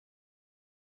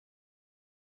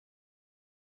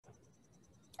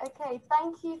Okay,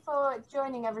 thank you for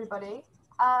joining everybody.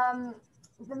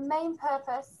 The main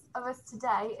purpose of us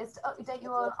today is to update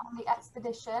you all on the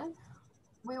expedition.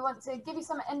 We want to give you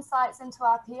some insights into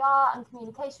our PR and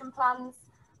communication plans.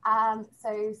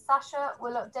 So Sacha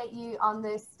will update you on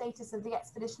the status of the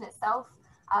expedition itself.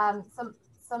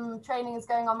 Some training is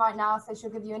going on right now, so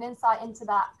she'll give you an insight into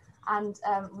that and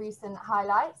recent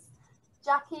highlights.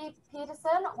 Jackie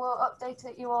Peterson will update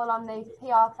you all on the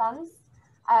PR plans,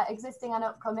 existing and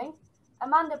upcoming.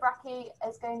 Amanda Brackey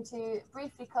is going to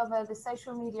briefly cover the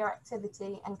social media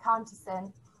activity and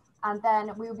countersin, and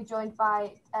then we will be joined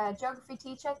by geography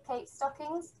teacher Kate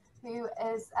Stockings, who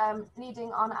is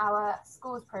leading on our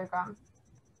schools programme.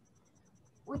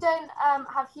 We don't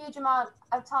have huge amount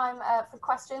of time for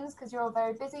questions because you're all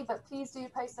very busy, but please do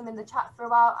post them in the chat for a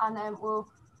while, and then we'll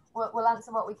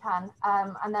answer what we can,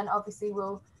 and then obviously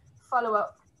we'll follow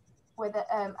up with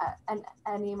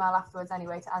an email afterwards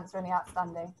anyway to answer any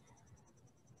outstanding.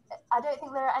 I don't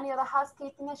think there are any other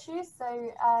housekeeping issues,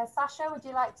 so Sacha, would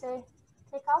you like to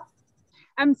kick off?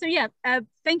 So yeah,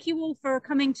 thank you all for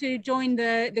coming to join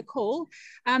the call.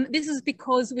 This is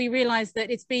because we realized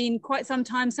that it's been quite some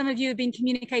time. Some of you have been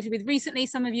communicated with recently,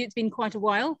 some of you it's been quite a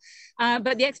while,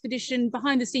 but the expedition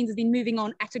behind the scenes has been moving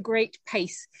on at a great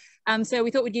pace. So we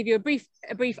thought we'd give you a brief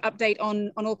update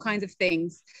on all kinds of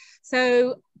things.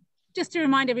 So just to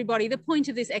remind everybody, the point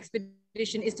of this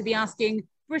expedition is to be asking,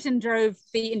 Britain drove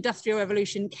the Industrial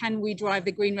Revolution, can we drive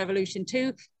the Green Revolution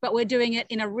too? But we're doing it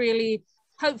in a really,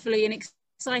 hopefully an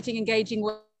exciting, engaging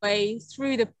way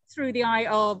through the eye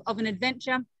of an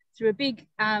adventure, through a big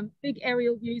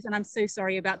aerial views, and I'm so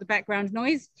sorry about the background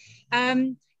noise.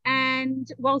 And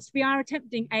whilst we are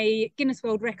attempting a Guinness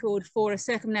World Record for a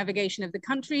circumnavigation of the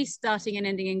country, starting and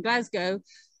ending in Glasgow,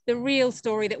 the real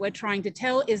story that we're trying to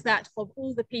tell is that of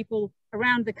all the people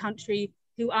around the country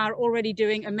who are already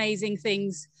doing amazing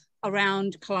things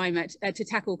around climate, to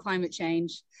tackle climate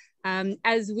change.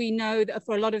 As we know that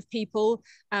for a lot of people,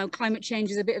 climate change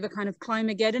is a bit of a kind of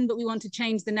climageddon, but we want to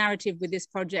change the narrative with this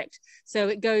project. So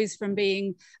it goes from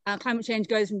being, climate change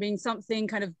goes from being something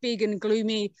kind of big and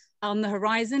gloomy on the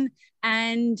horizon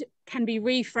and can be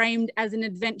reframed as an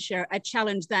adventure, a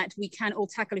challenge that we can all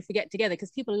tackle if we get together, because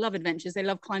people love adventures, they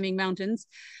love climbing mountains,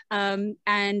 and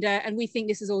we think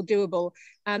this is all doable.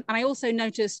 And I also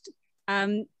noticed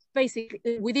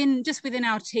basically within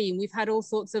our team, we've had all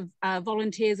sorts of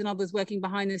volunteers and others working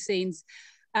behind the scenes,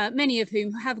 many of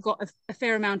whom have got a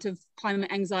fair amount of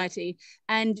climate anxiety,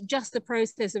 and just the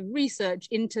process of research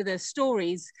into the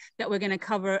stories that we're going to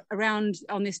cover around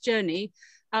on this journey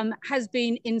has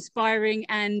been inspiring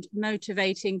and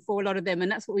motivating for a lot of them, and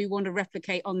that's what we want to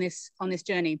replicate on this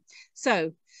journey.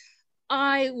 So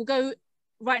I will go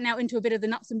right now into a bit of the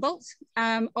nuts and bolts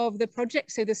of the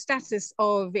project. So the status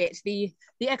of it, the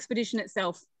expedition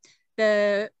itself,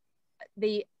 the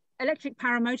electric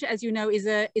paramotor, as you know, is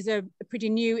a pretty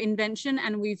new invention,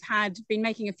 and we've been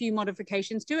making a few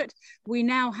modifications to it. We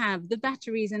now have the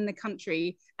batteries in the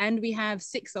country, and we have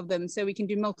 6 of them, so we can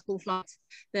do multiple flights.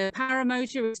 The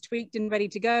paramotor is tweaked and ready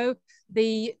to go.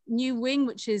 The new wing,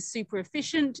 which is super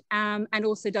efficient and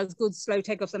also does good slow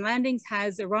takeoffs and landings,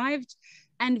 has arrived,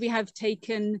 and we have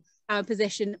taken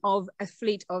possession of a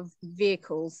fleet of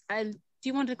vehicles. Do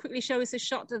you want to quickly show us a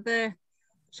shot of the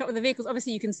vehicles?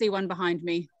 Obviously you can see one behind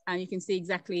me, and you can see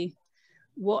exactly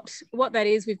what that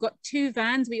is. We've got 2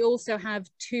 vans. We also have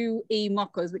 2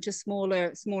 e-mockers, which are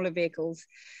smaller vehicles.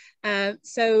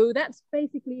 So that's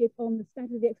basically it on the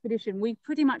status of the expedition. We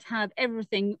pretty much have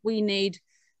everything we need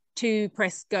to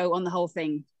press go on the whole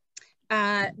thing.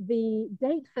 The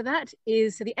date for that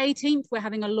is the 18th. We're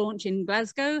having a launch in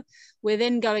Glasgow. We're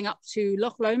then going up to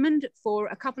Loch Lomond for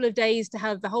a couple of days to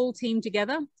have the whole team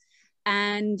together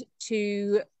and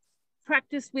to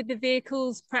practice with the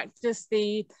vehicles, practice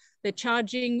the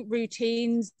charging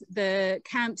routines, the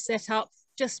camp setup,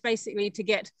 just basically to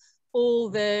get all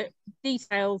the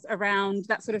details around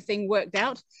that sort of thing worked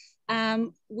out.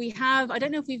 We have, I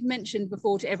don't know if we've mentioned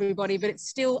before to everybody, but it's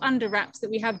still under wraps that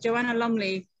we have Joanna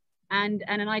Lumley and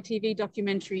an ITV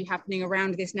documentary happening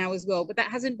around this now as well, but that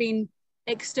hasn't been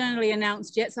externally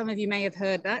announced yet. Some of you may have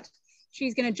heard that.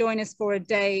 She's going to join us for a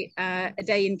day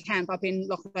in camp up in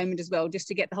Loch Lomond as well, just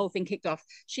to get the whole thing kicked off.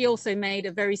 She also made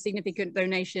a very significant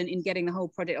donation in getting the whole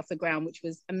project off the ground, which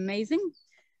was amazing.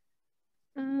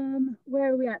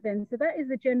 Where are we at then? So that is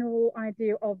the general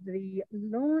idea of the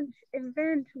launch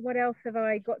event. What else have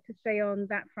I got to say on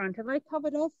that front? Have I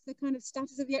covered off the kind of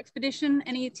status of the expedition?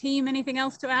 Any team, anything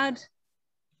else to add?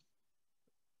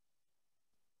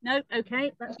 No?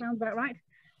 Okay, that sounds about right.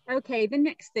 Okay, the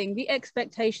next thing, the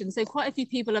expectations. So quite a few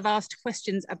people have asked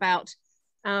questions about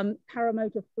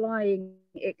paramotor flying,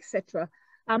 etc.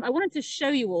 I wanted to show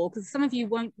you all, because some of you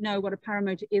won't know what a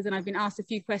paramotor is, and I've been asked a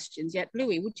few questions yet.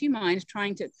 Louis, would you mind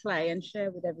trying to play and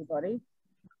share with everybody?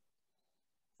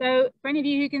 So for any of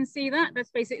you who can see that, that's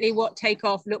basically what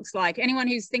takeoff looks like. Anyone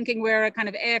who's thinking we're a kind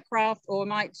of aircraft or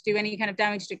might do any kind of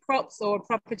damage to crops or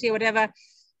property or whatever,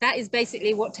 that is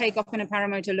basically what takeoff in a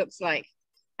paramotor looks like.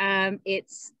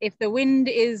 It's if the wind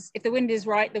is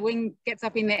right, the wing gets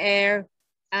up in the air,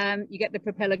 you get the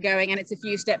propeller going, and it's a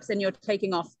few steps and you're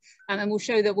taking off. And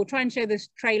we'll try and show this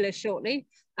trailer shortly,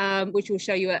 which will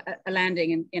show you a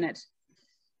landing in it.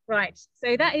 Right,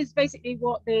 so that is basically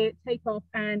what the takeoff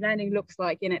and landing looks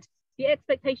like in it. The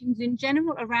expectations in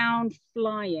general around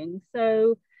flying.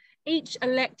 So each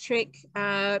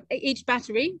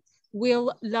battery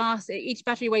will last, each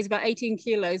battery weighs about 18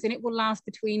 kilos, and it will last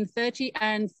between 30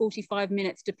 and 45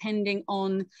 minutes, depending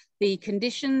on the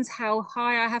conditions, how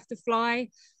high I have to fly,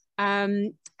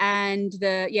 and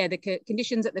the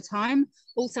conditions at the time,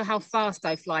 also how fast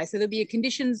I fly. So there'll be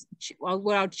conditions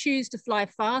where I'll choose to fly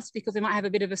fast because I might have a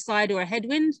bit of a side or a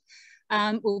headwind.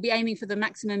 We'll be aiming for the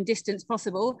maximum distance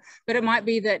possible, but it might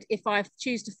be that if I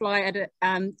choose to fly at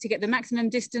to get the maximum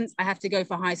distance, I have to go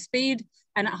for high speed,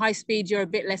 and at high speed you're a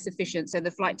bit less efficient, so the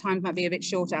flight time might be a bit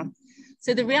shorter.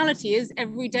 So the reality is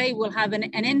every day we'll have an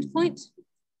end point.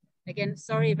 Again,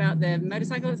 sorry about the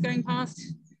motorcycle that's going past.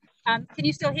 Can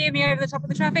you still hear me over the top of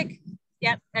the traffic?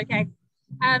 Yeah, okay.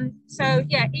 So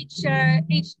yeah, each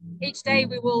day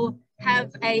we will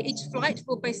have each flight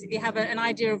will basically have an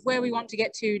idea of where we want to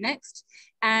get to next,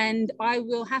 and I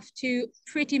will have to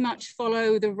pretty much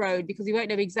follow the road because we won't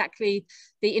know exactly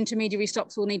the intermediary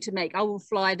stops we'll need to make. I will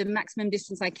fly the maximum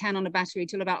distance I can on a battery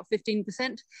till about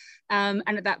 15%, and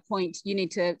at that point you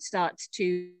need to start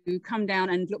to come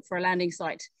down and look for a landing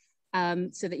site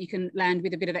so that you can land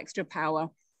with a bit of extra power.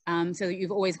 So that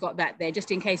you've always got that there,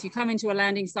 just in case you come into a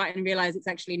landing site and realize it's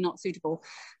actually not suitable.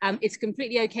 It's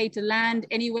completely okay to land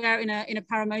anywhere in a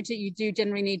paramotor. You do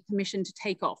generally need permission to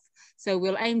take off. So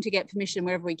we'll aim to get permission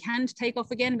wherever we can to take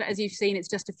off again, but as you've seen, it's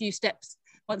just a few steps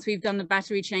once we've done the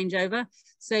battery changeover.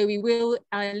 So we will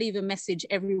leave a message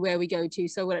everywhere we go to.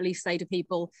 So we'll at least say to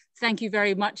people, thank you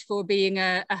very much for being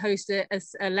a host, a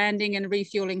landing and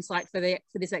refueling site for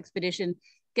this expedition.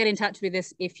 Get in touch with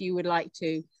us if you would like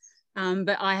to.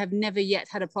 But I have never yet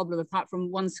had a problem apart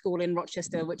from one school in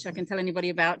Rochester, which I can tell anybody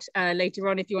about later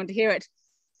on if you want to hear it.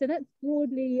 So that's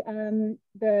broadly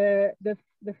the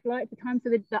flight, the time. So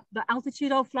the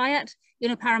altitude I'll fly at.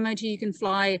 In a paramotor, you can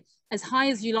fly as high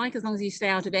as you like, as long as you stay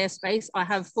out of airspace. I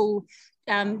have full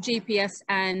GPS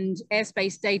and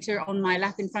airspace data on my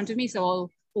lap in front of me, so I'll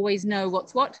always know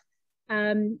what's what.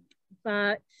 Yeah,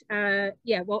 well,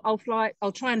 I'll try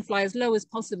and fly as low as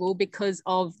possible because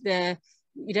of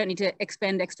you don't need to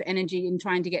expend extra energy in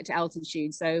trying to get to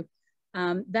altitude. So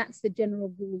that's the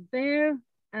general rule there.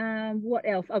 What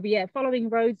else? Oh, yeah, following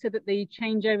roads so that the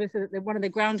changeover, so that one of the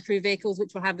ground crew vehicles,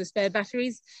 which will have the spare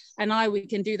batteries, and we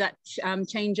can do that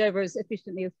changeover as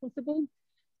efficiently as possible.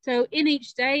 So in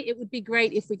each day, it would be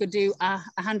great if we could do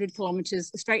 100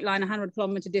 kilometers, a straight line, 100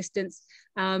 kilometer distance,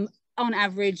 on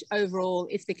average overall,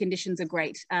 if the conditions are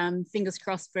great. Fingers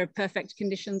crossed for perfect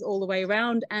conditions all the way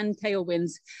around and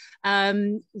tailwinds.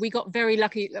 We got very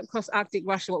lucky across Arctic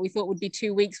Russia. What we thought would be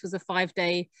 2 weeks was a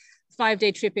five-day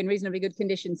trip in reasonably good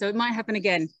condition. So it might happen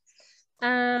again.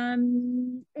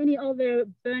 Any other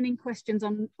burning questions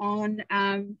on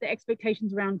the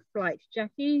expectations around flight?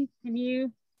 Jackie, can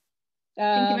you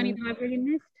think of any that I've really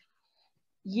missed?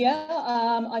 Yeah,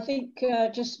 I think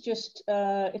just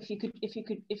if you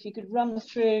could run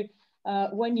through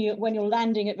when you're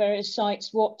landing at various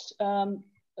sites, what and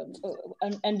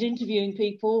interviewing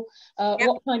people,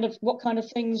 yep. what kind of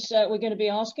things we're going to be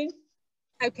asking.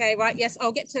 Okay, right. Yes,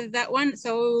 I'll get to that one.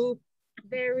 So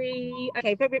very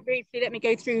briefly, let me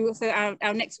go through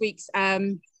our next week's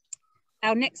recce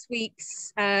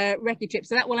trip.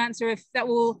 So that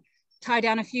will tie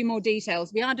down a few more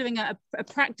details. We are doing a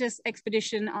practice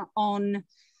expedition on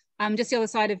just the other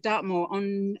side of Dartmoor,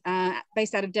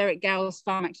 based out of Derek Gow's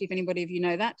farm, actually, if anybody of you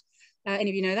know that.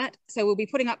 Any of you know that. So we'll be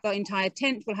putting up the entire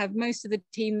tent. We'll have most of the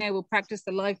team there. We'll practice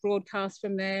the live broadcast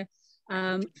from there,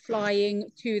 flying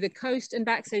to the coast and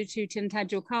back, so to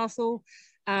Tintagel Castle,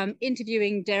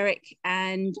 interviewing Derek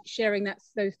and sharing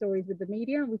those stories with the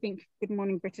media. We think Good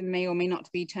Morning Britain may or may not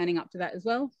be turning up to that as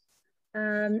well.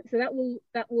 So that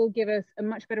will give us a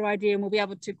much better idea, and we'll be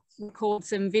able to record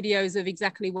some videos of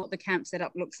exactly what the camp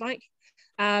setup looks like.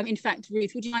 In fact,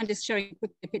 Ruth, would you mind just showing a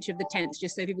picture of the tents,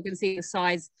 just so people can see the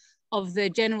size of the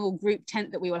general group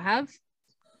tent that we will have?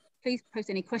 Please post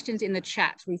any questions in the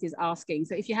chat, Ruth is asking.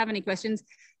 So if you have any questions,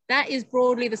 that is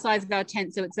broadly the size of our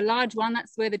tent. So it's a large one.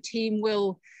 That's where the team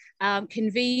will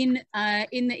convene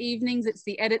in the evenings. It's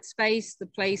the edit space, the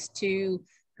place to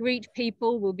greet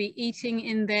people. We'll be eating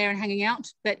in there and hanging out,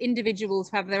 but individuals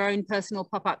have their own personal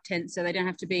pop-up tents, so they don't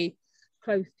have to be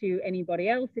close to anybody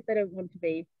else if they don't want to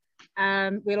be.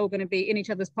 We're all going to be in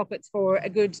each other's pockets for a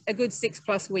good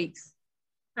 6+ weeks.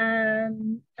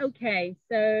 Okay,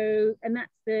 so, and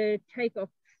that's the takeoff.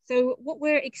 So what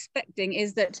we're expecting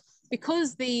is that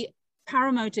because the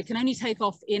paramotor can only take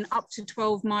off in up to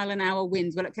 12-mile-an-hour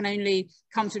winds, well, it can only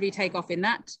comfortably take off in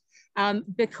that,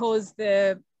 because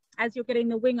as you're getting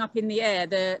the wing up in the air,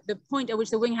 the point at which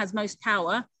the wing has most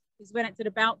power is when it's at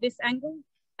about this angle.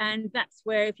 And that's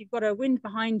where, if you've got a wind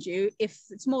behind you, if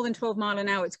it's more than 12 miles an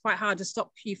hour, it's quite hard to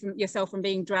stop yourself from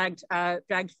being dragged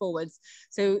forwards.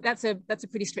 So that's a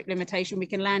pretty strict limitation. We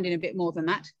can land in a bit more than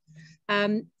that.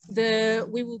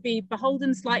 We will be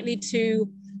beholden slightly to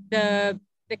the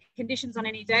conditions on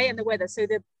any day and the weather. So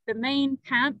the main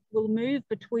camp will move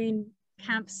between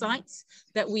campsites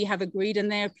that we have agreed,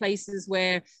 and they're places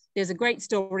where there's a great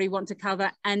story we want to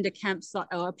cover, and a campsite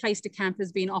or a place to camp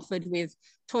has been offered with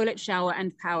toilet, shower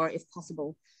and power if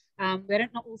possible.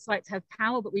 Not all sites have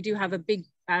power, but we do have a big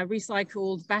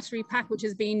recycled battery pack which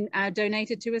has been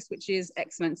donated to us, which is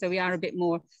excellent. So we are a bit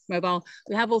more mobile.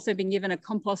 We have also been given a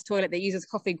compost toilet that uses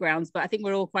coffee grounds, but I think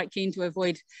we're all quite keen to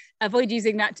avoid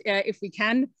using that if we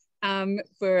can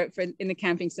for in the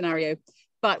camping scenario.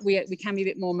 But we can be a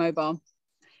bit more mobile.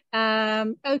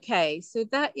 Okay, so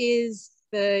that is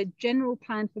the general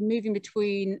plan for moving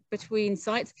between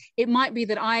sites. It might be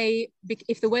that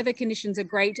if the weather conditions are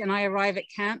great and I arrive at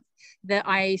camp, that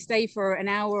I stay for an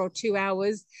hour or 2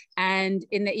 hours and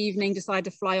in the evening decide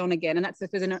to fly on again. And that's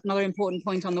if there's another important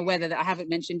point on the weather that I haven't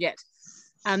mentioned yet.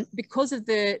 Because of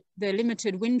the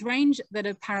limited wind range that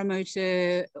a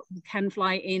paramotor can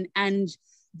fly in, and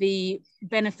the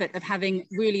benefit of having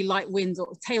really light winds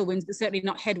or tailwinds, but certainly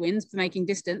not headwinds for making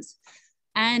distance,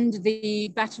 and the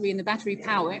battery and the battery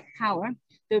power,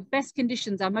 the best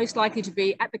conditions are most likely to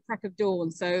be at the crack of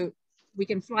dawn. So we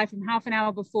can fly from half an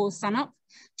hour before sunup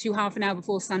to half an hour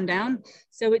before sundown.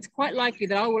 So it's quite likely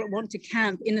that I will want to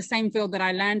camp in the same field that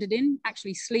I landed in,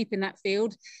 actually sleep in that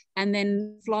field, and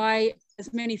then fly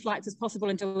as many flights as possible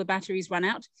until the batteries run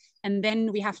out. And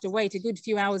then we have to wait a good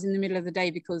few hours in the middle of the day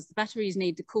because the batteries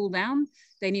need to cool down.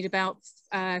 They need about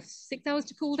 6 hours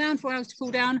to cool down, 4 hours to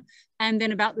cool down, and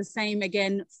then about the same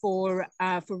again for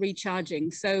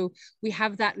recharging. So we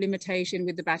have that limitation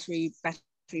with the battery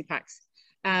packs.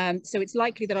 So it's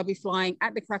likely that I'll be flying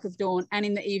at the crack of dawn and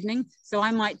in the evening. So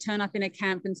I might turn up in a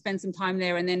camp and spend some time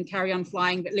there and then carry on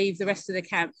flying, but leave the rest of the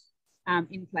camp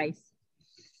in place.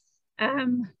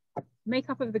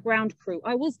 Makeup of the ground crew.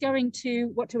 I was going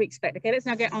to what to expect. Okay, let's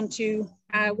now get on to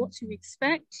what to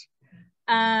expect.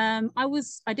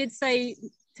 I did say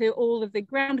to all of the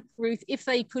ground crew, if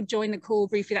they could join the call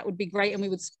briefly, that would be great, and we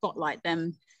would spotlight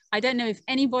them. I don't know if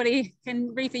anybody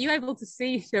can, Reef, are you able to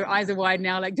see? Your eyes are wide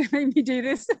now, like, don't make me do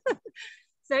this.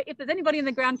 So if there's anybody in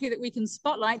the ground crew that we can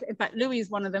spotlight, in fact, Louis is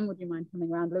one of them. Would you mind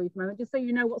coming around, Louis, for a moment, just so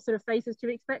you know what sort of faces to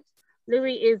expect?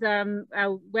 Louis is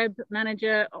our web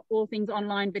manager, all things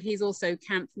online, but he's also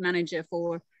camp manager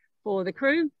for the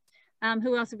crew.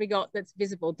 Who else have we got that's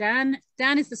visible? Dan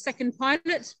is the second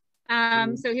pilot.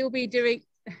 So he'll be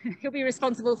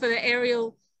responsible for the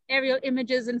aerial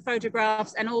images and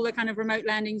photographs and all the kind of remote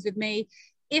landings with me.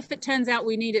 If it turns out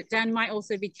we need it, Dan might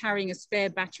also be carrying a spare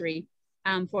battery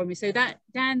for me. So that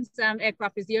Dan's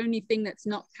aircraft is the only thing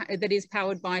that is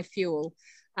powered by fuel,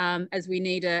 as we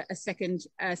need a second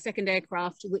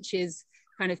aircraft, which is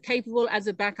kind of capable as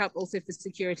a backup also for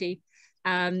security.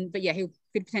 But yeah, he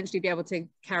could potentially be able to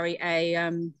carry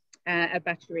a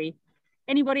battery.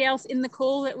 Anybody else in the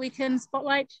call that we can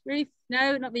spotlight, Ruth?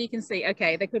 No, not that you can see.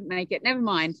 Okay, they couldn't make it. Never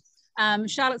mind.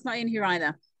 Charlotte's not in here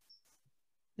either.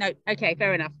 No, okay,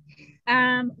 fair enough.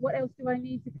 What else do I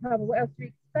need to cover? What else do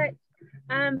we expect?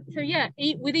 So yeah,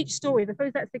 with each story, I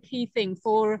suppose that's the key thing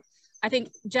for, I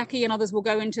think Jackie and others will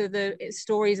go into the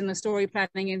stories and the story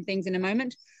planning and things in a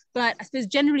moment. But I suppose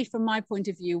generally from my point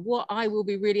of view, what I will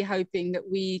be really hoping that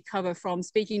we cover from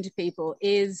speaking to people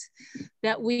is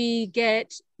that we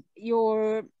get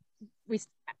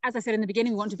as I said in the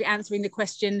beginning, we want to be answering the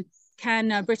question,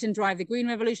 can Britain drive the green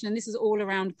revolution? And this is all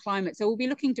around climate. So we'll be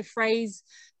looking to phrase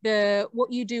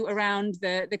what you do around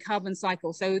the carbon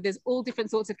cycle. So there's all different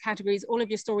sorts of categories. All of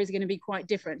your stories are going to be quite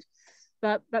different.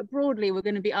 But broadly, we're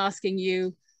going to be asking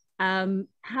you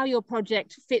how your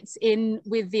project fits in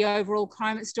with the overall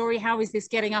climate story. How is this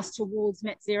getting us towards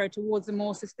net zero, towards a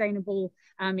more sustainable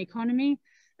economy?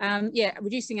 Yeah,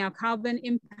 reducing our carbon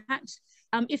impact.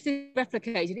 if it's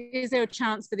replicated, is there a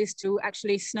chance for this to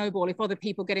actually snowball? If other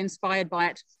people get inspired by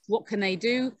it, what can they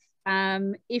do?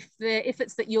 If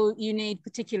it's that you need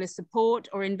particular support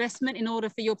or investment in order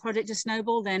for your project to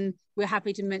snowball, then we're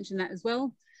happy to mention that as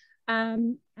well.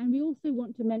 And we also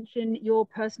want to mention your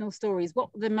personal stories.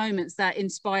 What were the moments that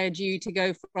inspired you to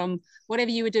go from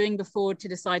whatever you were doing before to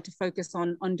decide to focus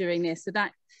on doing this? So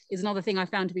that is another thing I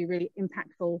found to be really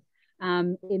impactful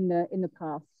in the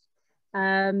past.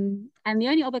 And the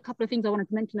only other couple of things I wanted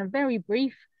to mention are very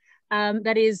brief.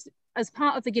 That is, as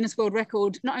part of the Guinness World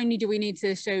Record, not only do we need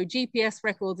to show GPS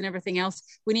records and everything else,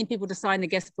 we need people to sign the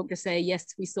guest book to say,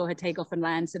 yes, we saw her take off and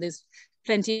land. So there's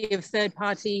plenty of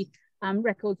third-party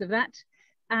records of that.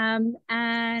 And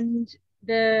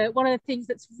one of the things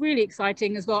that's really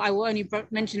exciting as well, I will only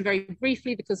mention very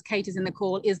briefly because Kate is in the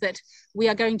call, is that we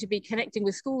are going to be connecting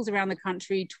with schools around the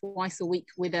country twice a week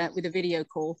with a video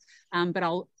call. But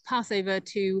I'll pass over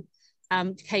to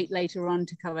Kate later on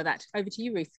to cover that. Over to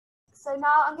you, Ruth. So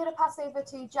now I'm going to pass over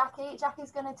to Jackie.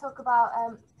 Jackie's going to talk about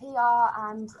PR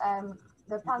and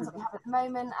the plans that we have at the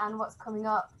moment and what's coming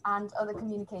up and other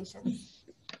communications.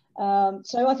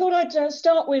 So I thought I'd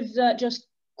start with just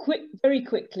very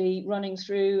quickly running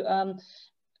through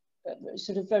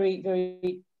sort of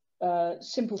very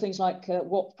simple things like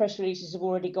what press releases have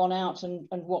already gone out and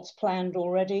what's planned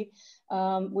already.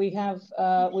 We've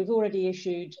already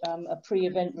issued a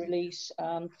pre-event release,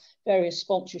 various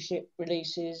sponsorship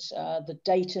releases, the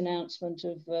date announcement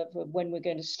of when we're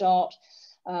going to start,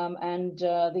 and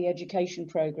the education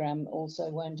program also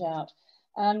went out.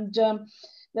 And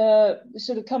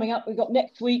sort of coming up, we've got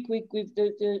next week,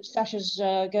 Sacha's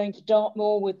going to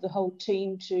Dartmoor with the whole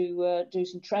team to do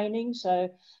some training. So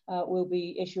we'll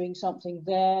be issuing something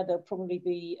there. There'll probably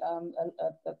be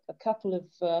a couple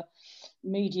of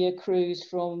media crews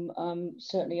from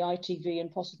certainly ITV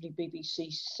and possibly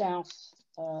BBC South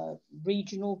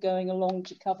regional going along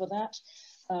to cover that.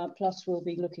 Plus we'll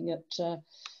be looking at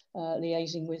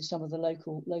liaising with some of the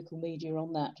local media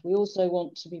on that. We also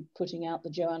want to be putting out the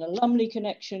Joanna Lumley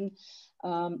connection.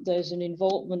 There's an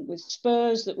involvement with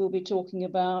Spurs that we'll be talking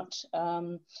about.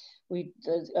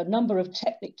 There's a number of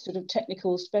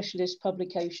technical specialist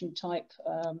publication type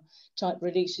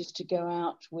releases to go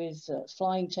out with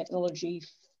flying technology,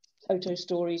 photo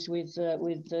stories with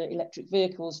electric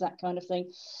vehicles, that kind of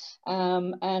thing,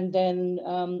 and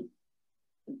then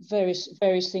various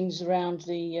things around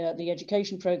the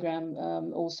education program,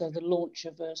 also the launch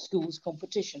of a schools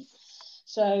competition.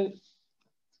 So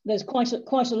there's quite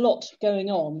a lot going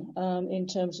on in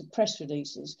terms of press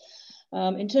releases.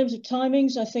 In terms of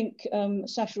timings, I think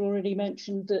Sacha already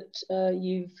mentioned that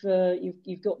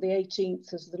you've got the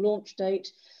 18th as the launch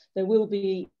date. There will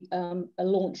be a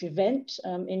launch event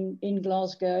in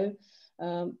Glasgow,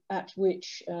 at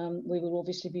which we will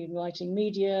obviously be inviting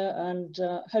media, and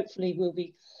hopefully we'll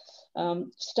be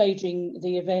staging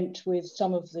the event with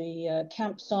some of the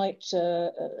campsite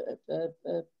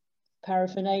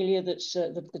paraphernalia, that's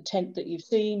the tent that you've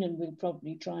seen, and we'll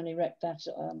probably try and erect that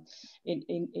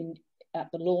at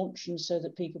the launch, and so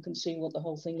that people can see what the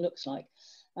whole thing looks like.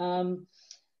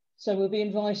 So we'll be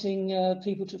inviting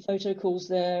people to photo calls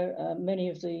there. Many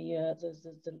of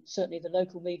certainly the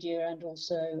local media, and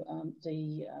also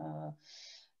the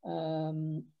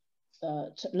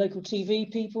local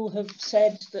TV people have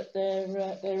said that they're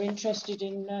very interested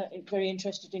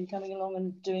in coming along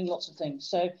and doing lots of things.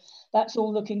 So that's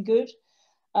all looking good.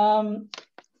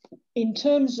 In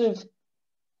terms of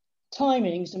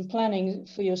timings and planning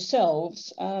for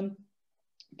yourselves,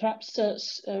 perhaps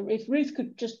if Ruth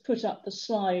could just put up the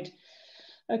slide.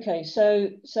 Okay, so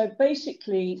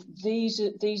basically these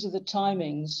are the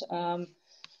timings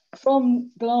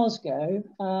from Glasgow.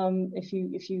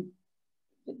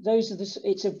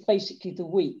 It's basically the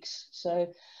weeks. So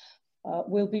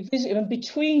we'll be visiting, and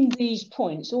between these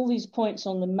points, all these points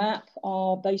on the map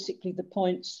are basically the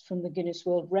points from the Guinness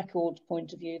World Record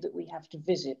point of view that we have to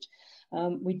visit.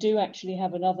 We do actually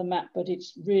have another map, but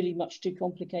it's really much too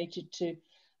complicated to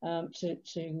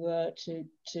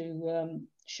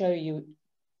show you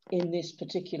in this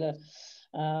particular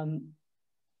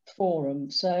forum.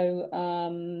 So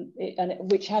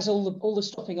which has all the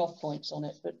stopping off points on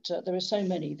it, but there are so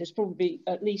many. There's probably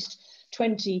at least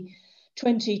 20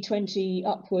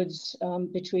 upwards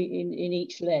between in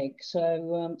each leg.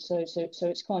 So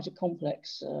it's quite a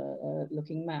complex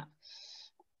looking map.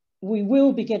 We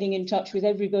will be getting in touch with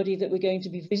everybody that we're going to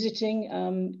be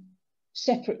visiting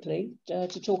separately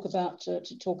to talk about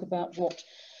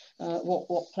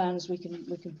what plans we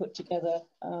can put together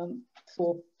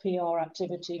for PR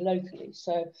activity locally.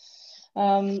 So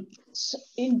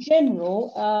in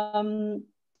general,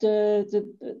 the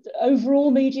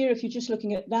overall media, if you're just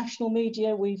looking at national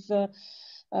media, we've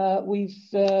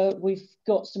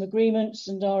got some agreements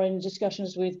and are in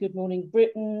discussions with Good Morning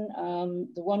Britain,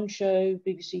 The One Show,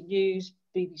 BBC News,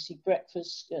 BBC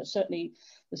Breakfast, certainly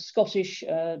the Scottish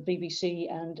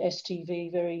BBC and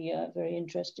STV, very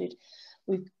interested.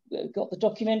 We've got the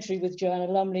documentary with Joanna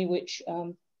Lumley, which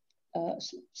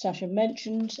Sacha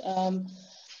mentioned.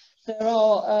 There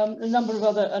are a number of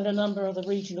other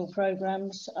regional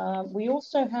programmes. We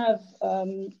also have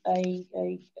an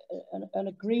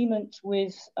agreement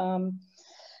with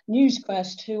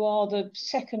NewsQuest, who are the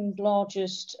second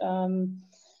largest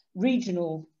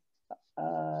regional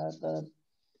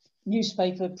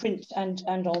newspaper, print and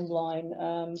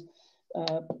online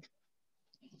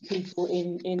people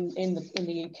in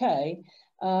the UK.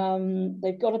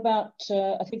 They've got about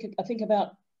I think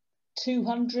about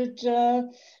 200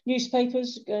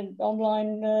 newspapers,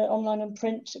 online and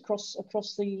print across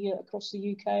the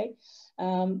UK.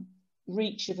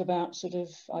 Reach of about sort of,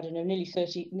 I don't know, nearly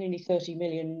 30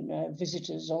 million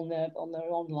visitors on their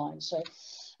online. So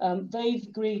they've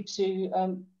agreed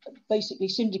to basically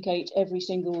syndicate every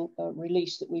single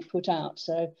release that we put out.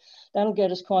 So that'll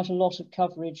get us quite a lot of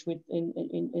coverage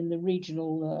in the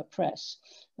regional press.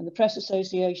 And the Press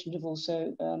Association have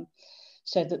also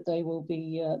said that they'll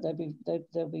be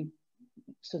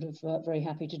sort of very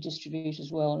happy to distribute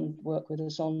as well and work with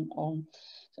us on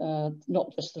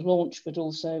not just the launch, but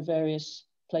also various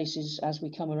places as we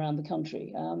come around the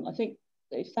country. I think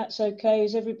if that's okay,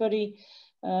 is everybody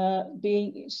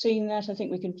seeing that? I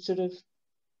think we can sort of,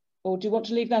 or do you want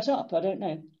to leave that up? I don't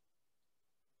know.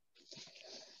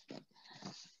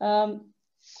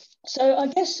 So I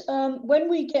guess when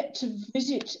we get to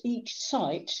visit each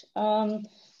site,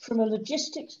 from a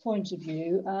logistics point of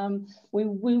view,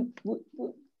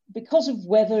 because of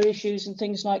weather issues and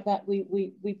things like that,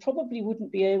 we probably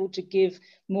wouldn't be able to give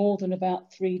more than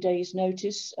about 3 days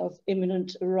notice of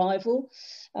imminent arrival.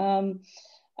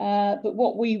 But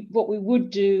what we would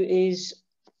do is,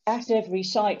 at every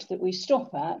site that we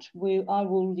stop at, I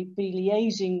will be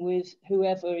liaising with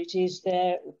whoever it is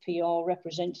there, PR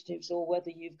representatives, or whether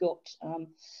you've got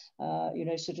you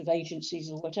know, sort of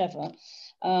agencies or whatever,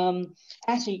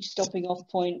 at each stopping off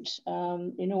point,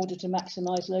 in order to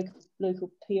maximise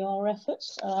local PR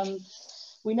efforts.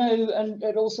 We know, and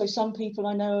also some people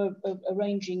I know are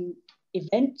arranging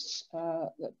events,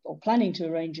 or planning to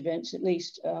arrange events at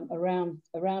least, around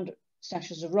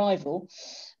Sacha's arrival.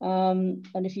 And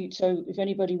if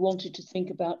anybody wanted to think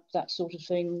about that sort of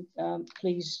thing,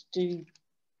 please do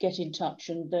get in touch,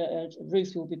 and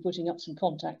Ruth will be putting up some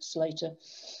contacts later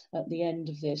at the end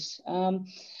of this.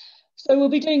 So we'll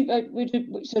be doing,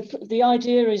 so the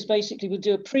idea is basically we'll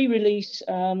do a pre-release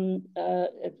photo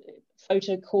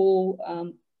call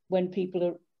when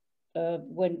people are,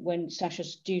 when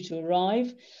Sacha's due to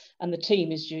arrive and the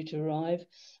team is due to arrive,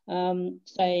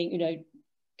 saying, you know,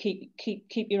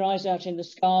 keep your eyes out in the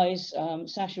skies.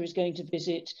 Sacha is going to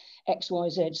visit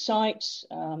XYZ sites.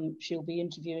 She'll be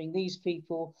interviewing these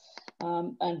people,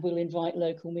 and we'll invite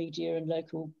local media and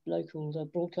local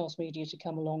broadcast media to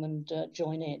come along and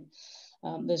join in.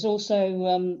 There's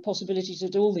also possibilities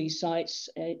at all these sites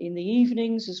in the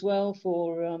evenings as well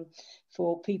for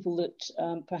people that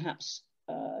perhaps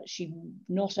she's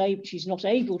not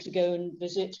able to go and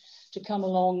visit, to come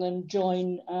along and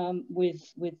join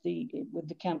with the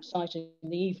campsite in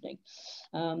the evening,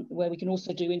 where we can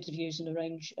also do interviews and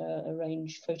arrange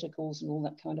photo calls and all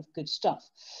that kind of good stuff.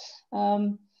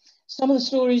 Some of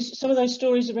those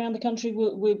stories around the country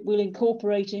we'll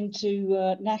incorporate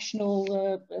into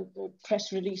national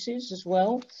press releases as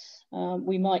well.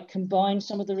 We might combine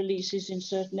some of the releases in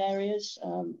certain areas,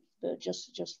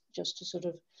 just to sort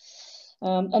of.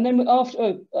 And then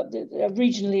after,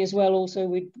 regionally as well, also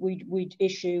we'd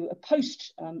issue a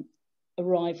post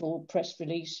arrival press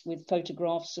release with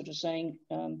photographs, sort of saying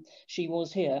she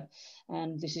was here,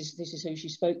 and this is who she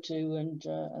spoke to, and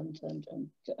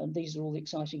these are all the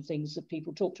exciting things that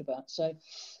people talked about. So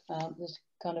there's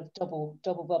kind of double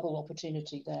bubble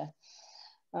opportunity there.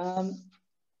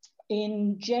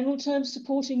 In general terms,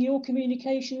 supporting your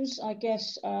communications, I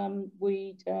guess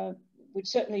we'd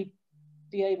certainly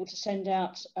be able to send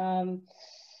out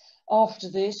after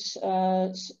this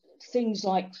things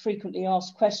like frequently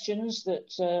asked questions that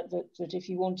if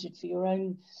you wanted for your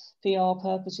own PR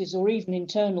purposes, or even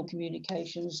internal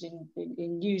communications in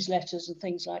newsletters and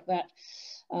things like that,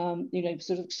 you know,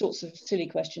 sorts of silly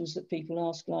questions that people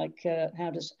ask, like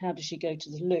how does she go to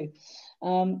the loo?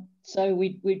 So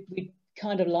we'd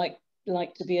kind of like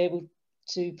to be able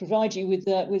to provide you with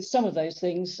some of those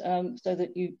things, so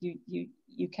that you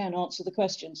can answer the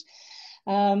questions.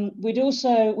 We'll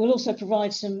also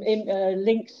provide some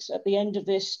links at the end of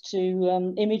this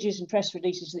to images and press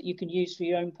releases that you can use for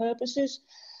your own purposes.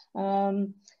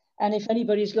 And if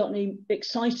anybody's got any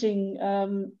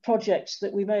exciting projects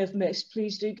that we may have missed,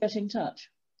 please do get in touch.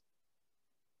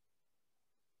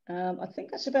 I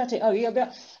think that's about it. Oh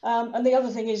yeah, and the other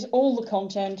thing is all the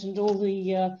content and all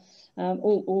the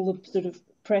sort of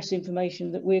press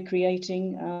information that we're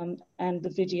creating and the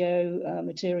video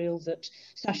material that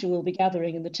Sacha will be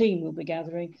gathering and the team will be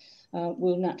gathering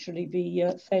will naturally be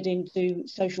fed into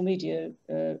social media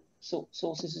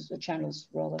sources, channels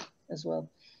rather, as well.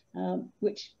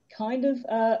 Which kind of,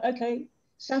 okay,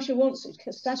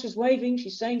 Sacha's waving,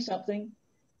 she's saying something.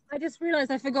 I just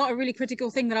realized I forgot a really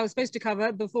critical thing that I was supposed to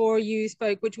cover before you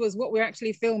spoke, which was what we're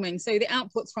actually filming. So the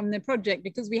outputs from the project,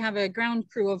 because we have a ground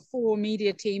crew of 4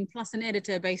 media team plus an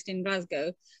editor based in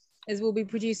Glasgow, is we'll be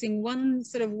producing one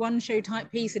show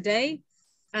type piece a day.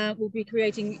 We'll be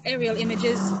creating aerial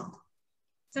images,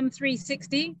 some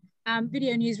 360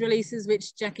 video news releases,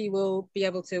 which Jackie will be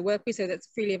able to work with. So that's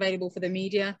freely available for the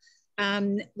media.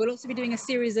 We'll also be doing a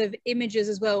series of images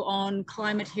as well on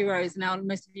climate heroes. Now,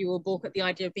 most of you will balk at the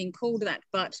idea of being called that,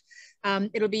 but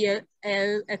it'll be a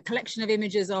collection of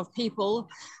images of people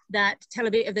that tell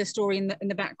a bit of their story in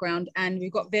the background. And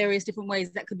we've got various different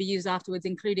ways that could be used afterwards,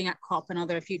 including at COP and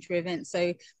other future events.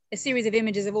 So a series of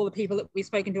images of all the people that we've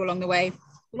spoken to along the way.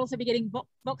 We'll also be getting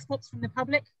vox pops from the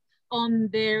public on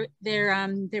their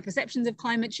perceptions of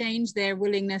climate change, their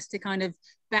willingness to kind of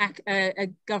back a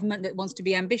government that wants to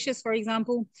be ambitious, for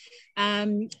example.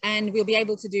 And we'll be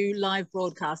able to do live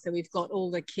broadcasts. So we've got all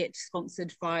the kit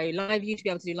sponsored by LiveU to be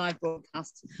able to do live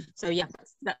broadcasts. So yeah,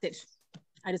 that's it.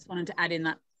 I just wanted to add in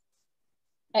that.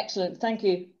 Excellent, thank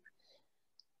you.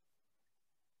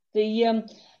 There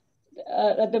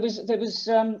was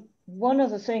one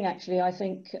other thing, actually, I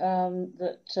think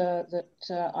that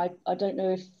I don't know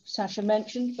if Sacha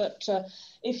mentioned, but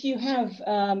if you have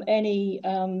any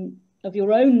of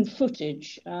your own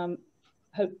footage at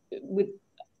a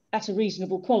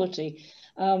reasonable quality,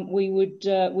 we'd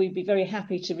be very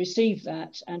happy to receive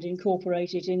that and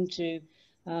incorporate it into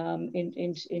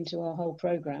our whole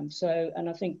program. So, and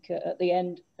I think at the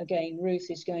end, again, Ruth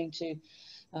is going to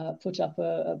put up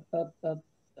a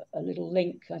little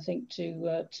link, I think,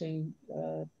 to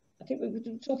I think we were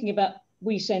talking about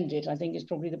We Send It, I think is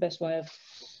probably the best way of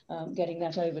getting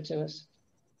that over to us.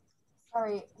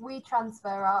 Sorry,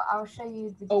 WeTransfer. I'll show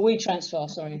you the... Oh, WeTransfer,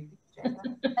 sorry. Thank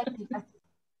you.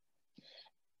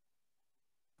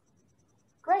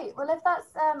 Great, well, if that's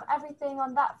everything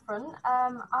on that front,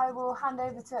 I will hand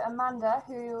over to Amanda,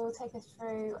 who will take us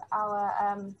through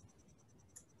our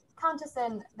count us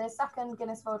in the second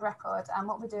Guinness World Record and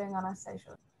what we're doing on our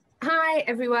socials. Hi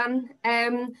everyone,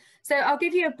 so I'll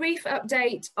give you a brief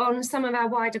update on some of our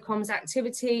wider comms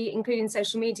activity, including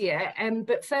social media,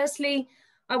 but firstly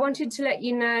I wanted to let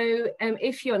you know,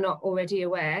 if you're not already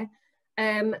aware,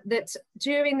 that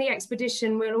during the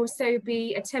expedition we'll also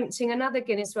be attempting another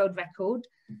Guinness World Record,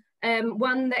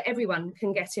 one that everyone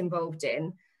can get involved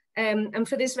in, and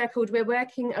for this record we're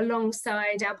working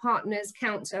alongside our partners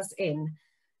Count Us In.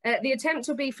 The attempt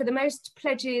will be for the most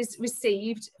pledges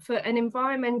received for an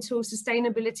environmental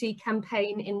sustainability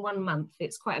campaign in 1 month.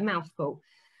 It's quite a mouthful.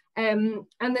 And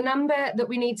the number that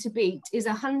we need to beat is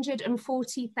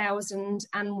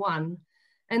 140,001.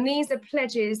 And these are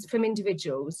pledges from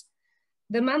individuals.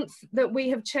 The month that we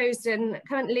have chosen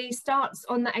currently starts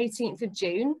on the 18th of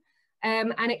June,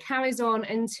 and it carries on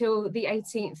until the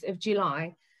 18th of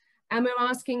July. And we're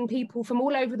asking people from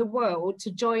all over the world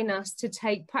to join us to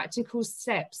take practical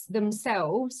steps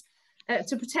themselves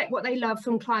to protect what they love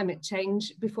from climate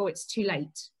change before it's too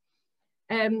late.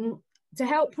 To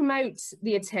help promote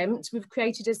the attempt, we've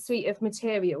created a suite of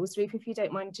materials. Ruth, if you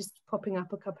don't mind just popping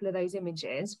up a couple of those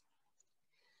images.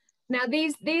 Now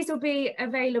these will be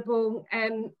available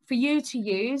for you to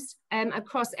use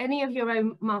across any of your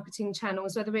own marketing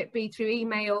channels, whether it be through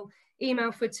email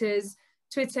footers,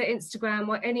 Twitter, Instagram,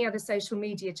 or any other social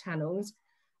media channels.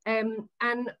 And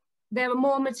there are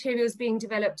more materials being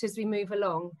developed as we move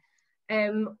along.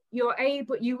 You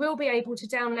will be able to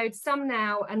download some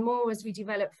now and more as we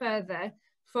develop further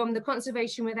from the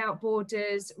Conservation Without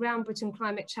Borders, Round Britain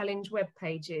Climate Challenge web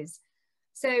pages.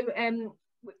 So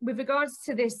with regards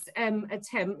to this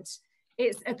attempt,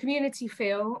 it's a community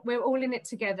feel. We're all in it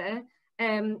together.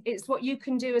 It's what you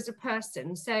can do as a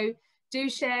person. So do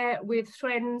share with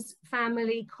friends,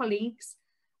 family, colleagues,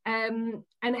 and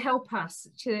help us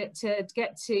to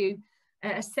get to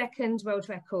a second world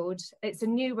record. It's a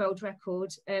new world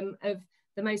record of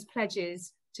the most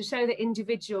pledges to show that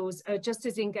individuals are just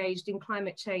as engaged in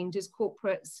climate change as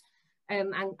corporates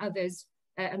and others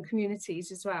and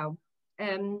communities as well.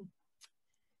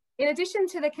 In addition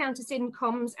to the Countess In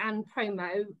comms and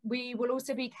promo, we will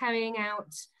also be carrying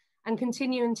out and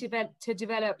continuing to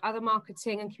develop other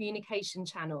marketing and communication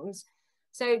channels.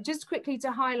 So just quickly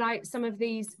to highlight some of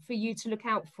these for you to look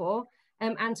out for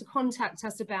and to contact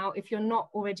us about if you're not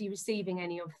already receiving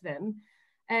any of them.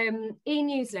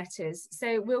 E-newsletters.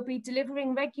 So we'll be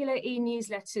delivering regular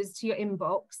e-newsletters to your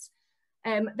inbox.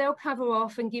 They'll cover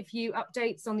off and give you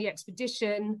updates on the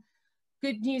expedition,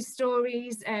 good news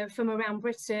stories from around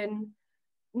Britain,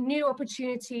 new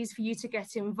opportunities for you to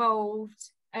get involved,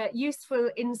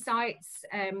 useful insights,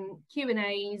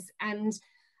 Q&As, and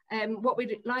what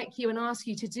we'd like you and ask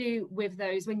you to do with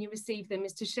those when you receive them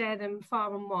is to share them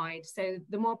far and wide. So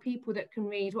the more people that can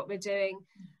read what we're doing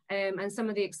and some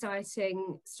of the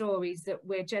exciting stories that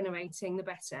we're generating, the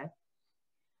better.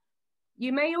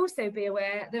 You may also be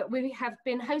aware that we have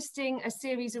been hosting a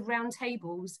series of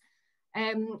roundtables.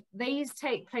 These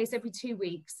take place every 2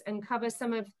 weeks and cover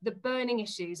some of the burning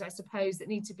issues, I suppose, that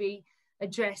need to be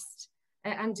addressed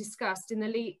and discussed in the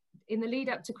lead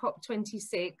up to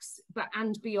COP26,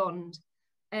 and beyond.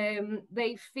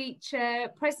 They feature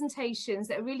presentations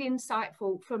that are really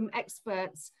insightful from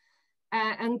experts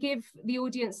and give the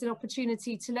audience an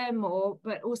opportunity to learn more,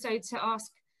 but also to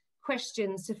ask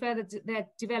questions to further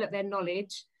develop their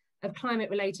knowledge of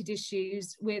climate-related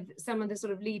issues with some of the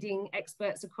sort of leading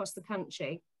experts across the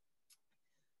country.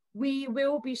 We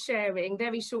will be sharing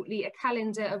very shortly a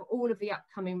calendar of all of the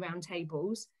upcoming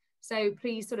roundtables, so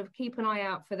please sort of keep an eye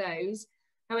out for those.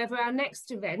 However, our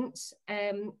next event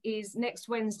is next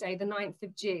Wednesday, the 9th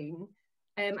of June,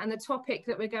 and the topic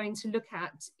that we're going to look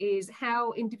at is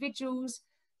how individuals,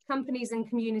 companies and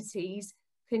communities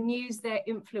can use their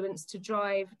influence to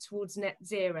drive towards net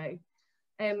zero.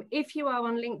 If you are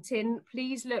on LinkedIn,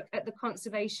 please look at the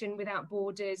Conservation Without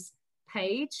Borders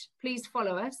page. Please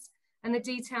follow us, and the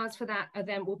details for that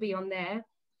event will be on there.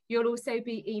 You'll also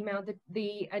be emailed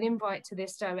an invite to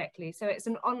this directly. So it's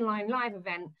an online live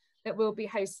event that we'll be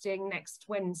hosting next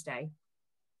Wednesday.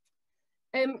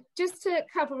 Just to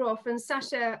cover off, and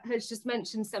Sacha has just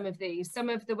mentioned some of these, some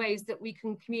of the ways that we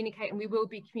can communicate and we will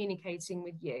be communicating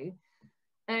with you.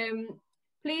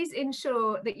 Please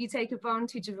ensure that you take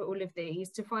advantage of all of these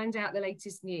to find out the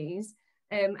latest news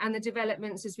and the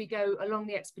developments as we go along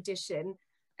the expedition.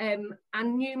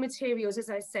 And new materials, as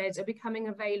I said, are becoming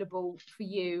available for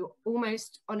you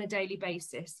almost on a daily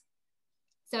basis.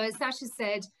 So as Sacha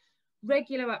said,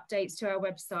 regular updates to our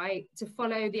website to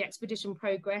follow the expedition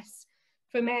progress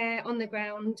from air, on the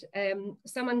ground,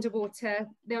 some underwater.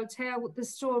 They'll tell the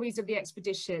stories of the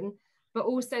expedition, but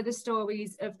also the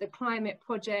stories of the climate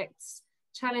projects,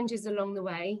 challenges along the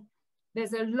way.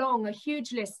 There's a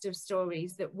huge list of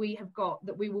stories that we have got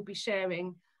that we will be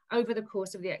sharing over the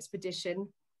course of the expedition.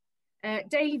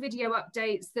 Daily video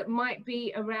updates that might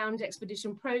be around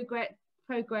expedition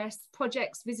progress,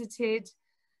 projects visited,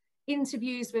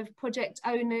 interviews with project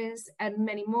owners and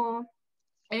many more.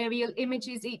 Aerial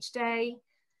images each day,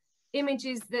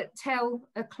 images that tell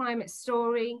a climate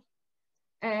story,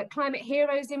 climate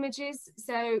heroes images,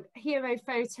 so hero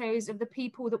photos of the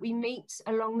people that we meet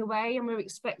along the way, and we're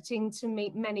expecting to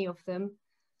meet many of them.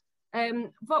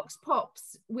 Vox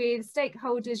Pops with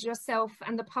stakeholders, yourself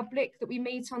and the public that we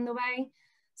meet on the way,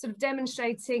 sort of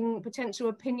demonstrating potential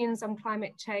opinions on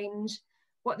climate change,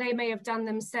 what they may have done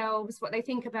themselves, what they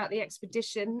think about the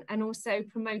expedition, and also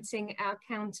promoting our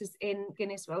Countess In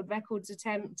Guinness World Records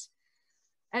attempt.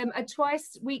 A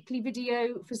twice weekly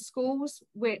video for schools,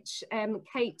 which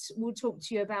Kate will talk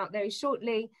to you about very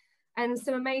shortly, and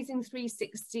some amazing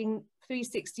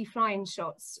 360 flying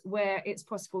shots where it's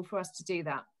possible for us to do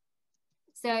that.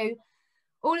 So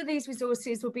all of these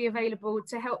resources will be available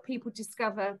to help people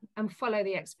discover and follow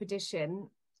the expedition,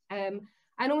 and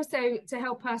also to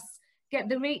help us get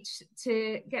the reach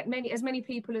to get as many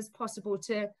people as possible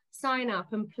to sign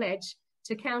up and pledge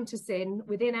to count us in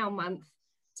within our month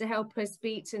to help us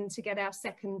beat and to get our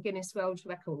second Guinness World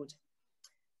Record.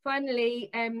 Finally,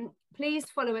 please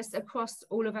follow us across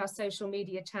all of our social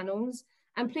media channels,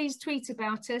 and please tweet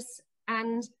about us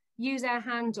and use our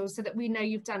handles so that we know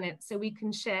you've done it, so we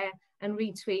can share and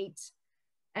retweet.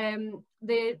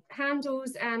 The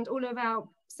handles and all of our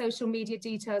social media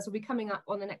details will be coming up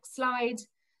on the next slide.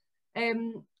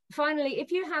 Finally,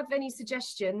 if you have any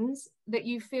suggestions that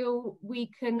you feel we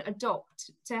can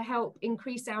adopt to help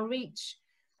increase our reach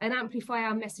and amplify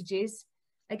our messages,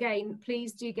 again,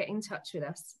 please do get in touch with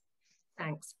us.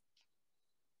 Thanks.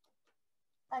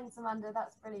 Thanks, Amanda,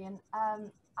 that's brilliant.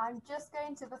 I'm just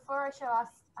going to, before I show us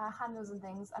our handles and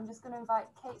things, I'm just going to invite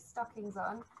Kate Stockings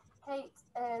on, Kate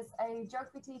is a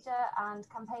geography teacher and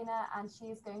campaigner, and she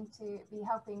is going to be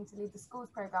helping to lead the schools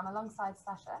programme alongside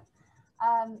Sacha.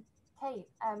 Kate,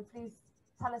 please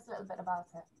tell us a little bit about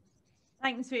it.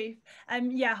 Thanks, Ruth.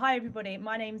 Yeah, hi everybody.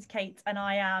 My name's Kate, and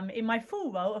I am, in my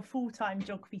full role, a full-time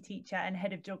geography teacher and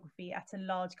head of geography at a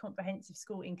large comprehensive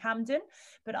school in Camden.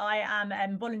 But I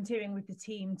am volunteering with the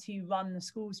team to run the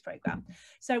schools programme.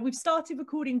 So we've started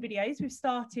recording videos. We've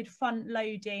started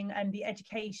front-loading the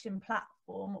education platform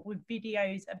with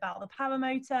videos about the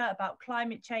paramotor, about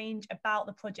climate change, about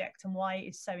the project and why it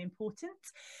is so important.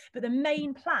 But the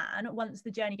main plan, once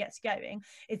the journey gets going,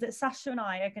 is that Sacha and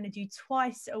I are going to do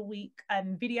twice a week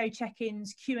video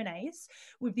check-ins, Q&As,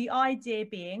 with the idea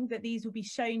being that these will be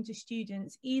shown to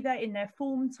students either in their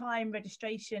form time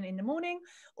registration in the morning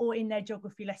or in their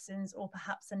geography lessons, or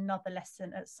perhaps another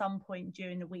lesson at some point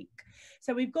during the week.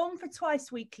 So we've gone for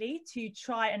twice weekly to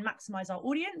try and maximise our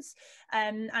audience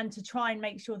and to try and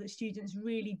make sure that students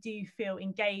really do feel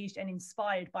engaged and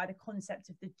inspired by the concept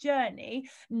of the journey,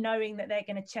 knowing that they're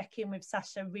going to check in with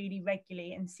Sacha really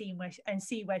regularly and see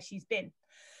where she's been.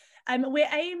 We're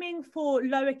aiming for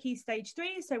lower key stage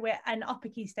 3, so we're an upper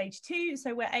key stage 2,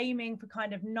 so we're aiming for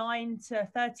kind of 9 to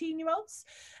 13-year-olds,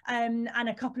 and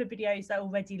a couple of videos that are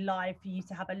already live for you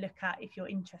to have a look at if you're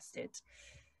interested.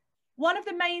 One of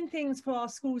the main things for our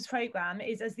schools programme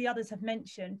is, as the others have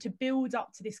mentioned, to build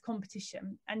up to this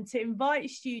competition and to invite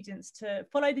students to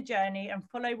follow the journey and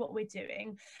follow what we're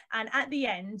doing, and at the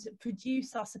end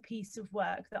produce us a piece of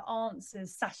work that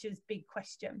answers Sacha's big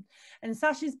question. And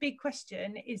Sacha's big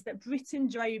question is that Britain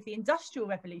drove the Industrial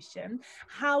Revolution.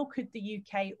 How could the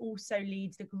UK also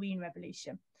lead the Green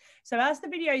Revolution? So as the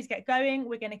videos get going,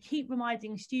 we're going to keep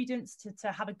reminding students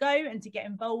to have a go and to get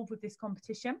involved with this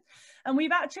competition. And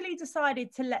we've actually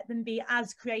decided to let them be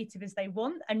as creative as they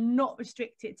want and not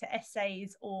restrict it to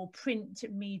essays or print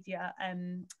media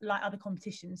like other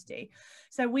competitions do.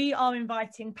 So we are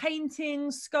inviting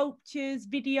paintings, sculptures,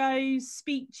 videos,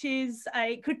 speeches.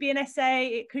 It could be an essay,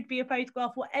 it could be a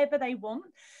photograph, whatever they want,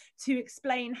 to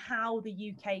explain how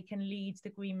the UK can lead the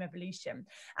Green Revolution.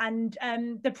 And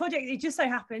the project, it just so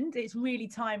happened, it's really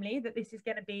timely that this is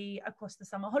going to be across the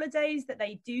summer holidays that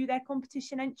they do their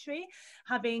competition entry,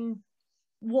 having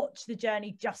watched the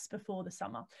journey just before the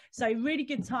summer. So really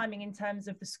good timing in terms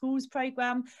of the schools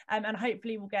programme, and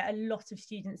hopefully we'll get a lot of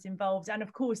students involved. And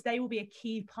of course, they will be a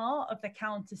key part of the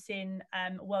counter-sin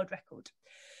world record.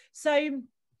 So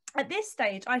at this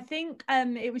stage, I think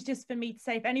it was just for me to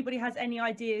say, if anybody has any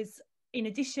ideas in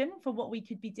addition for what we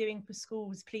could be doing for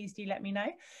schools, please do let me know.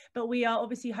 But we are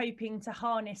obviously hoping to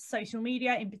harness social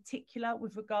media in particular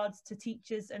with regards to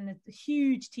teachers and the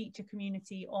huge teacher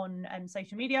community on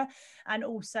social media, and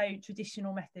also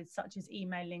traditional methods such as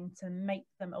emailing to make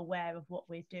them aware of what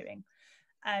we're doing.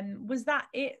 Was that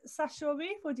it, Sacha or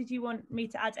Ruth, or did you want me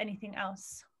to add anything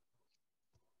else?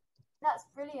 That's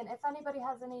brilliant. If anybody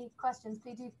has any questions,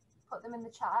 please do put them in the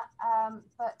chat.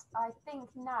 But I think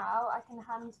now I can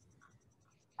hand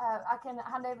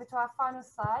over to our final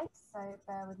slide. So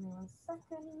bear with me 1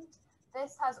 second.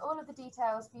 This has all of the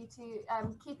details for you to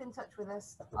keep in touch with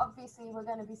us. Obviously, we're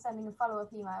going to be sending a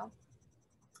follow-up email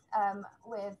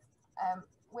with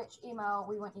which email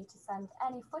we want you to send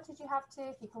any footage you have to.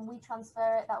 If you can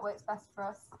WeTransfer it, that works best for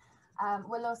us.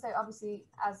 We'll also, obviously,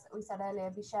 as we said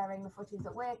earlier, be sharing the footage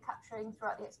that we're capturing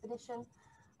throughout the expedition.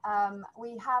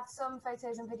 We have some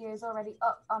photos and videos already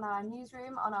up on our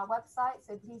newsroom on our website,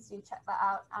 so please do check that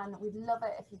out, and we'd love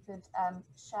it if you could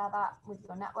share that with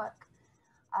your network.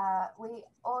 We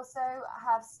also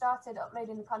have started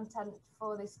uploading the content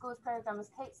for the schools programme,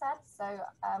 as Kate said, so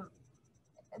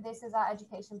this is our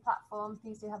education platform.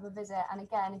 Please do have a visit, and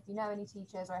again, if you know any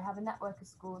teachers or have a network of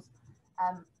schools,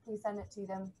 please send it to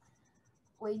them.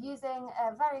 We're using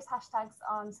various hashtags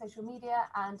on social media,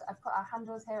 and I've put our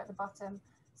handles here at the bottom.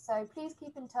 So please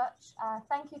keep in touch.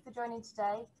 Thank you for joining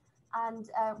today, and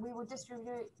we will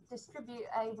distribute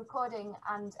a recording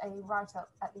and a write-up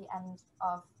at the end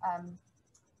of,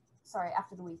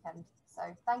 after the weekend. So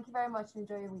thank you very much and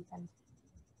enjoy your weekend.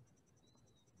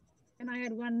 Can I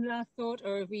add one last thought,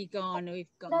 or have we gone? We've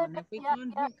gone. No, have we yeah,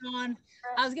 gone? yeah. We've gone.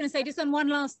 I was going to say just on one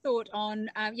last thought on,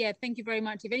 yeah, thank you very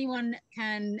much. If anyone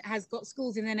has got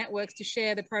schools in their networks to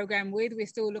share the program with, we're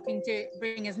still looking to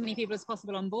bring as many people as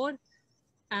possible on board.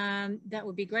 That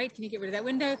would be great. Can you get rid of that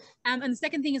window? And the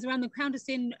second thing is around the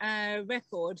counter-sin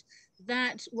record.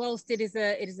 That, whilst it is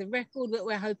a record that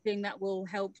we're hoping that will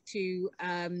help to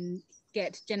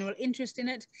get general interest in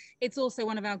it, it's also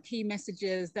one of our key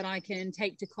messages that I can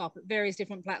take to COP at various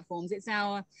different platforms. It's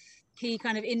our key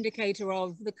kind of indicator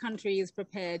of the country is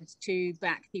prepared to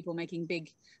back people making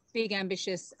big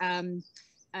ambitious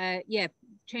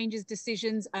changes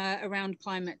decisions around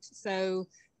climate. So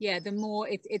yeah, the more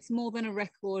it's more than a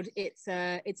record, it's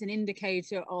an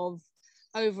indicator of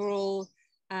overall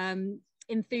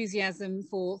enthusiasm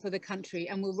for the country,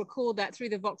 and we'll record that through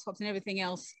the Vox Pops and everything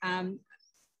else,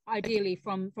 ideally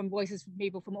from voices from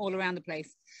people from all around the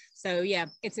place. So yeah,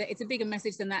 it's a bigger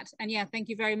message than that. And yeah, thank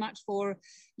you very much for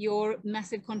your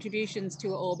massive contributions to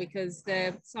it all, because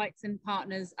the sites and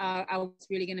partners are what's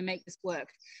really going to make this work.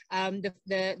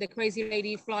 The crazy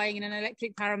lady flying in an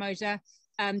electric paramotor,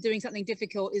 doing something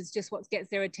difficult, is just what gets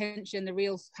their attention. The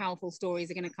real powerful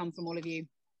stories are going to come from all of you.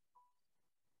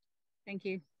 Thank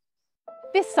you.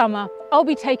 This summer, I'll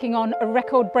be taking on a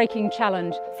record-breaking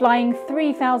challenge, flying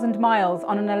 3,000 miles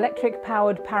on an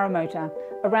electric-powered paramotor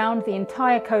around the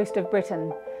entire coast of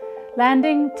Britain,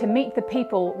 landing to meet the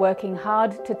people working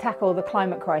hard to tackle the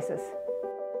climate crisis.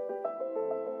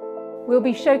 We'll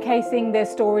be showcasing their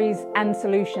stories and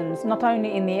solutions, not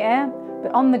only in the air,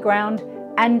 but on the ground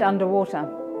and underwater.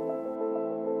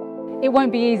 It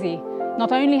won't be easy.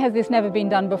 Not only has this never been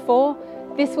done before,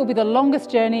 this will be the longest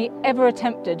journey ever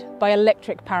attempted by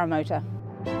electric paramotor.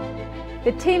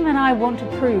 The team and I want to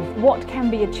prove what can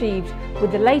be achieved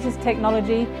with the latest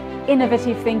technology,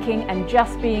 innovative thinking, and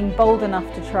just being bold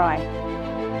enough to try.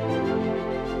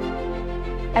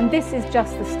 And this is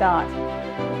just the start.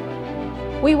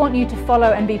 We want you to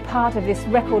follow and be part of this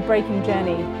record-breaking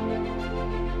journey.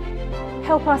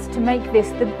 Help us to make this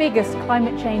the biggest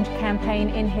climate change campaign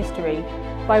in history,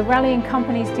 by rallying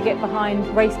companies to get behind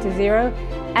Race to Zero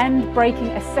and breaking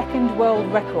a second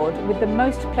world record with the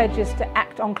most pledges to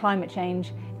act on climate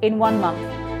change in 1 month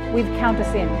with Count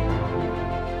Us In.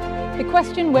 The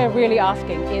question we're really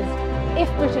asking is,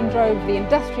 if Britain drove the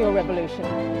Industrial Revolution,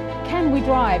 can we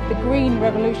drive the Green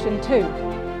Revolution too?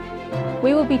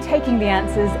 We will be taking the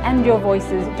answers and your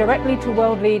voices directly to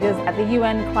world leaders at the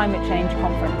UN Climate Change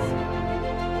Conference.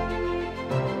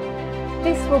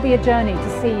 This will be a journey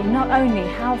to see not only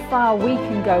how far we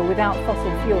can go without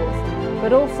fossil fuels,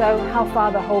 but also how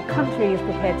far the whole country is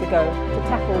prepared to go to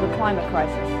tackle the climate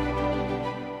crisis.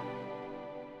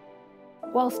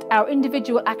 Whilst our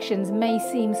individual actions may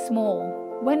seem small,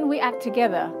 when we act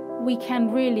together, we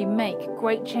can really make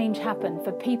great change happen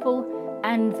for people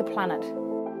and the planet.